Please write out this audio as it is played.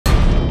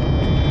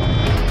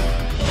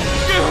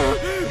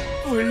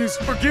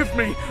Please forgive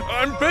me.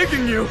 I'm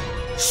begging you.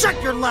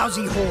 Shut your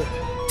lousy hole.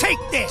 Take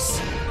this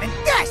and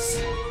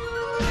this.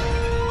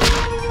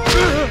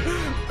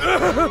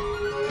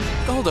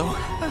 Goldo,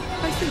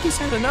 I think he's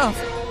had enough.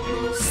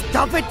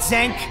 Stop it,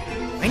 Zenke.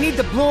 I need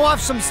to blow off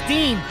some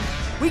steam.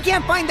 We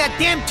can't find that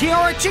damn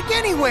Tiara chick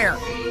anywhere.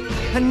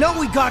 And no,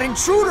 we got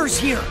intruders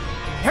here.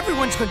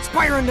 Everyone's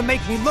conspiring to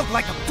make me look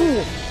like a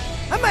fool.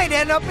 I might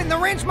end up in the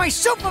ranch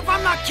myself if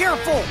I'm not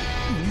careful.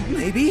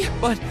 Maybe,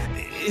 but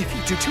if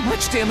you do too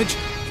much damage,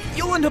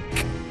 you'll end up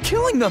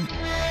killing them.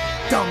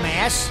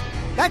 Dumbass.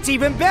 That's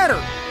even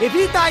better. If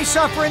he dies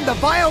suffering, the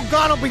vile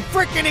god will be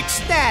frickin'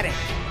 ecstatic.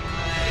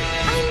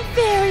 I'm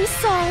very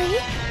sorry.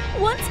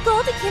 Once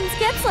Goldikins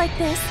gets like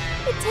this,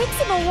 it takes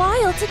him a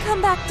while to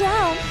come back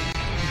down.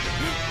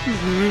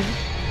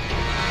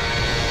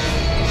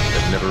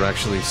 I've never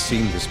actually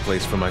seen this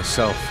place for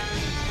myself.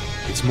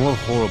 It's more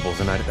horrible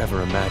than I'd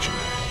ever imagined.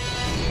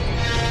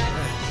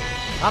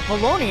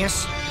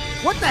 Apollonius?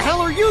 What the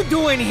hell are you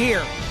doing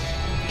here?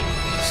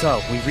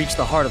 So, we've reached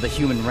the heart of the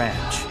human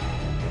ranch.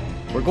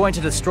 We're going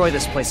to destroy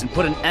this place and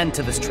put an end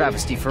to this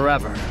travesty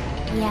forever.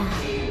 Yeah.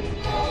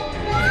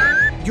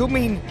 You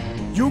mean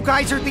you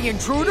guys are the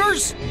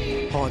intruders?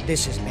 Oh,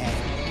 this is bad.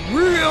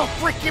 Real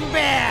freaking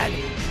bad!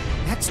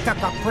 That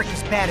stuck-up prick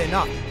is bad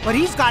enough, but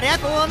he's got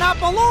Ethel and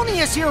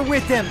Apollonius here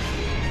with him!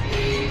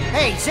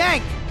 Hey,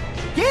 Zenke!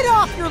 Get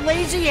off your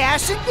lazy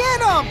ass and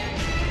get him!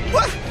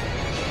 What?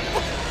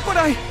 But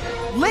I...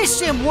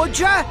 Listen, would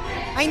ya?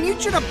 I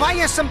need you to buy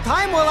us some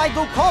time while I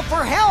go call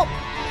for help!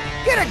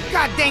 Get a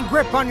goddamn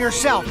grip on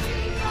yourself!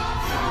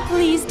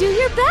 Please do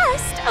your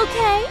best,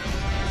 okay?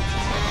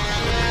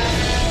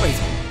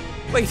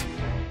 Wait.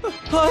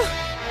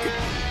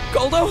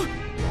 Goldo?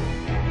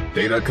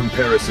 Data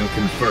comparison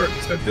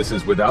confirms that this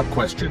is without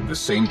question the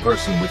same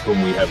person with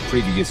whom we have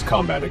previous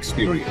combat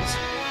experience.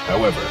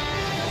 However,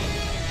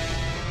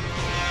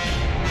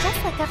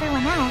 Just like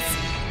everyone else,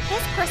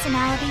 his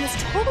personality is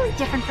totally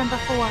different from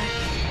before.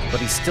 But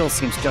he still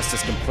seems just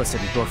as complicit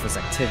in Gorfa's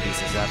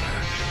activities as ever.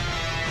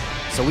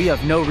 So we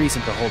have no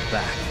reason to hold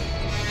back.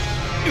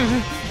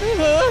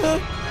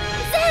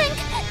 Zenke,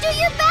 do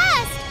your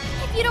best!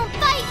 If you don't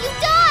fight, you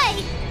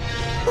die!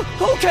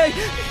 Okay,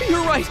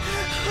 you're right.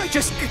 I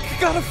just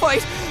gotta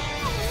fight.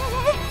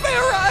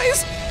 Fair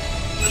Eyes!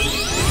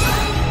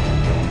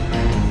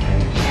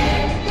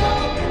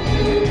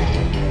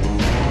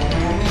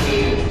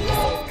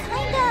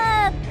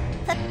 Kinda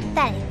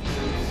pathetic.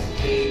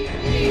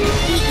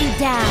 Beat you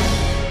down.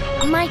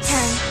 My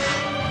turn.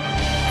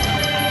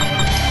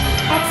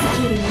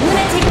 Executing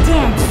lunatic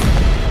dance.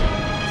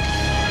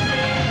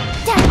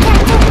 Tap, tap,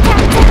 tap,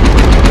 tap, tap.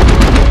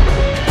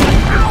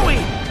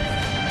 Owie!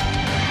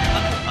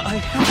 I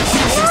have to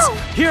see this.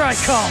 Here I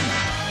come!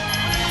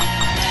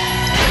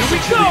 Here we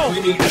go!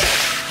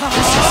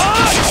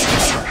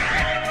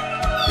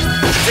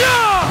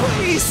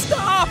 Please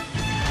stop!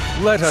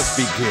 Let us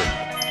begin.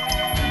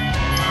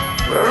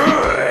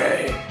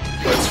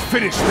 let's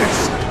finish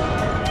this.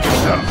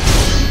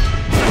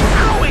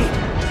 Owie!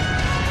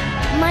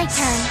 My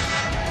turn.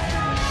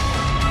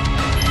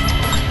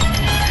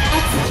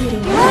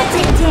 Executing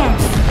lunatic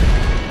dance.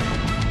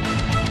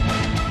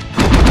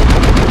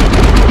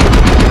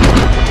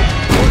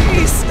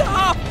 Please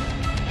stop!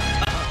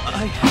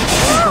 I have to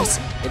see this.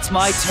 It's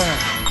my turn.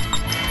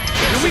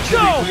 Here we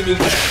go!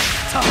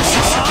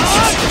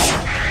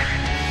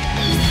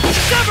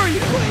 Sever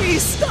you!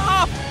 Please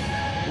stop!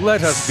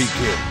 Let us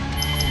begin.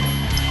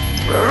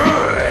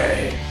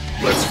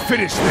 Let's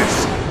finish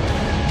this.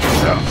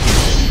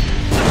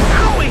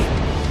 Owie!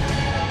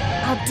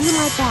 I'll do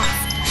my best.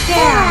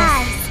 Fair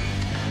Eyes.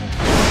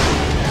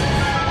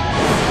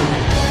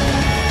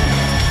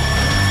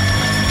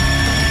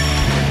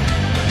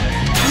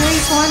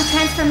 Form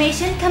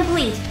transformation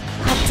complete.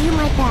 I'll do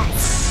my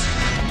best.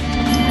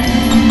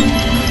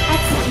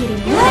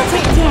 Executing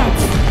lunatic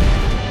dance.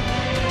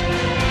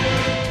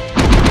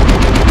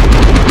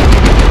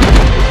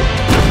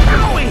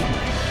 Owie!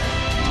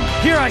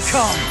 Here I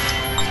come!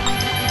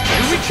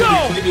 Here we go!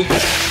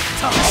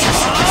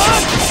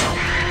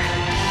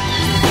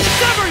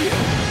 Sever you!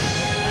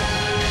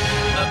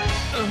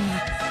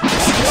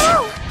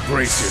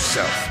 Brace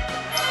yourself.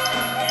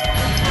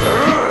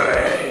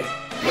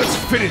 Let's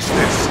finish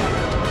this.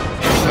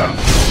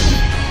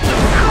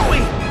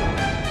 Owie!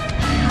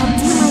 I'll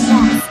do my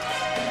best.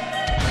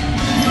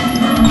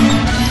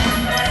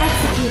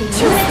 Executing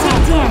lunatic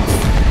dance.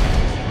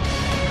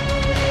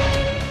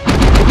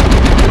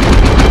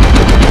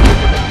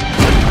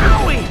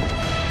 Owie!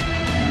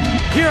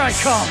 Here I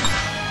come!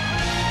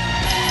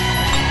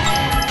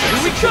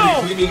 Here we go!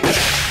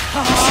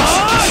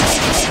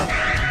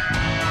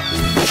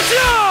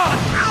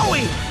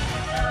 Owie!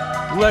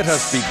 Let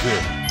us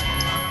begin.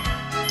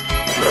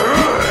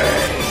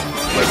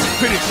 Let's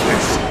finish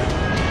this.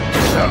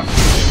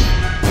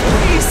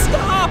 Please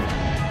stop!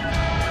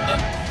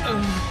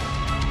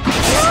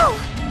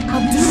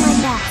 I'll do my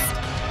best.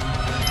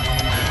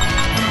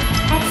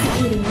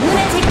 Executing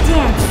lunatic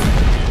dance.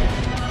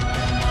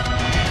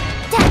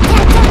 Tap,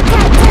 tap, tap,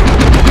 tap, tap.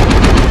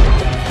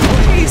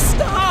 Please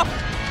stop!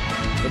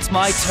 It's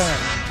my turn.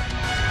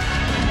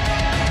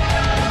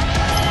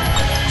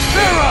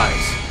 Fair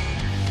Eyes!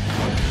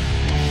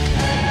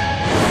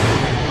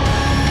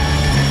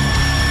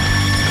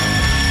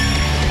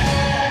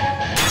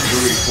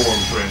 Fury form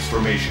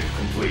transformation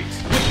complete.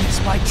 It's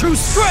my true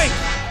strength!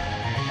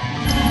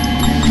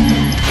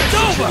 It's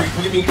over!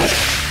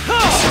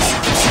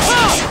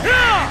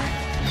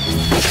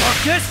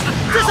 Darkness,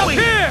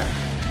 disappear!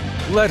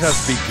 Let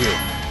us begin.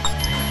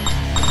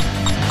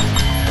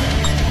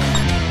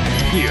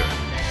 Here.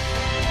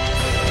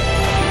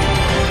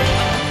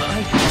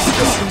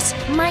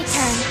 My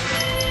turn.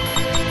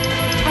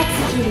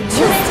 Executing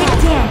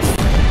lunatic dance.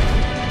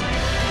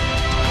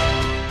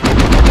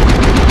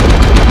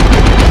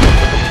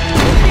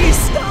 Please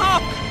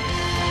stop!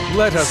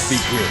 Let us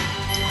begin.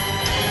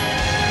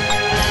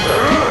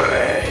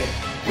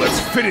 Let's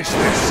finish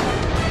this!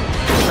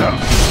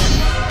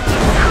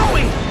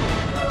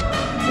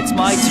 It's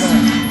my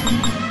turn.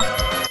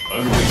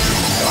 Unleashing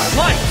sky.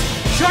 Light!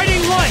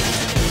 Shining light!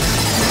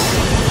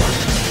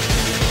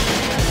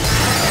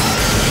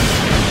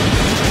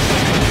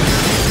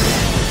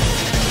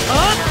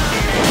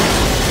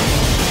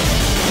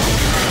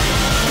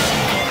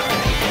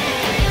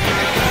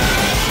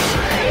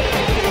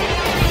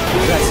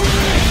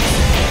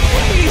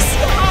 Please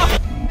stop!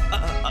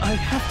 I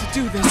have to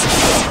do this.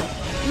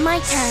 My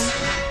turn.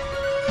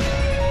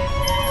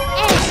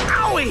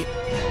 Owie!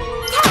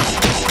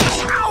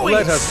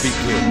 Let us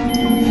begin.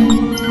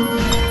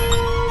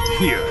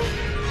 Here.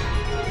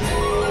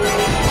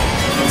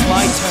 It's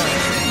my turn.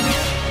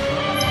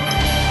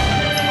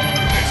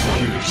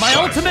 Executing My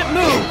sky ultimate fire.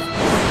 move!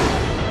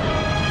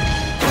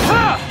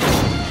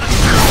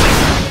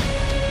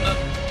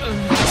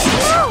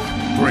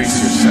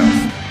 Brace yourself.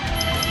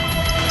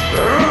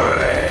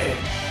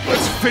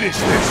 Let's finish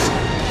this!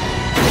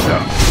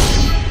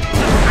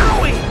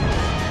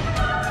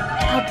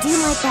 I'll do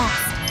my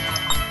best.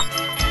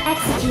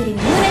 Executing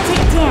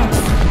lunatic dance.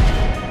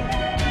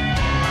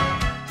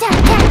 Down,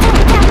 down, down,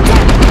 down,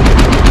 down.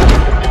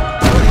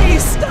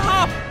 Please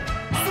stop!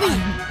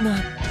 Sleep. I'm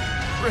not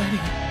ready.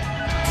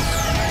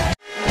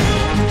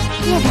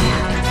 Give it up.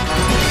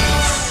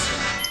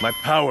 My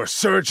power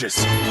surges.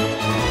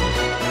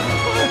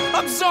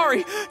 I'm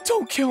sorry!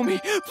 Don't kill me!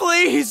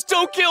 Please,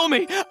 don't kill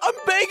me! I'm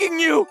begging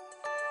you!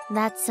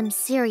 That's some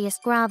serious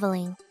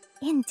groveling.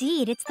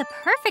 Indeed, it's the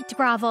perfect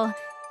grovel,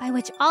 by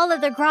which all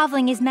other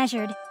groveling is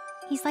measured.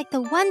 He's like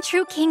the one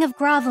true king of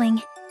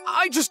groveling.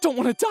 I just don't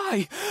want to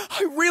die!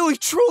 I really,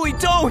 truly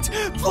don't!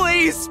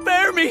 Please,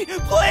 spare me!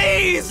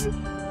 Please!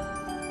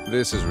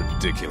 This is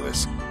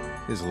ridiculous.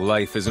 His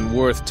life isn't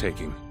worth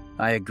taking.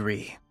 I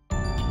agree.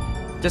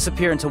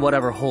 Disappear into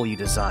whatever hole you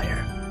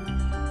desire.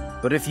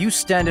 But if you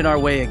stand in our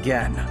way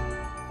again,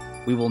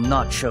 we will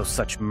not show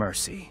such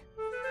mercy.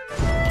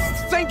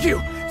 Thank you!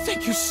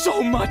 Thank you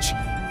so much!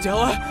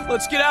 Della,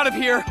 let's get out of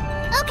here!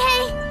 Okay!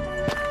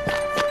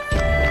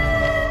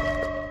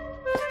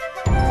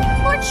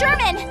 Lord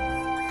Sherman!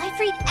 I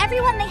freed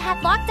everyone they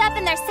had locked up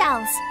in their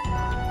cells.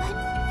 But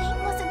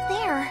Fang wasn't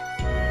there.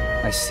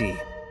 I see.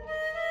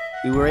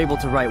 We were able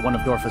to right one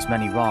of Dorfa's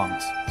many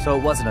wrongs, so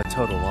it wasn't a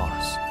total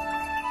loss.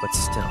 But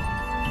still,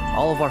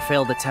 all of our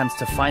failed attempts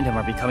to find him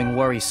are becoming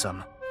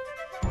worrisome.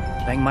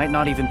 Fang might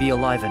not even be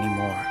alive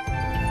anymore.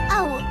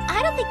 Oh,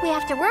 I don't think we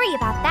have to worry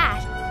about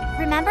that.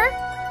 Remember?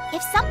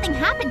 If something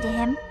happened to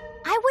him,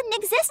 I wouldn't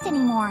exist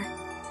anymore.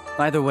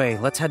 Either way,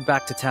 let's head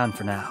back to town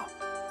for now.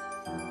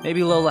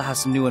 Maybe Lola has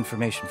some new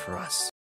information for us.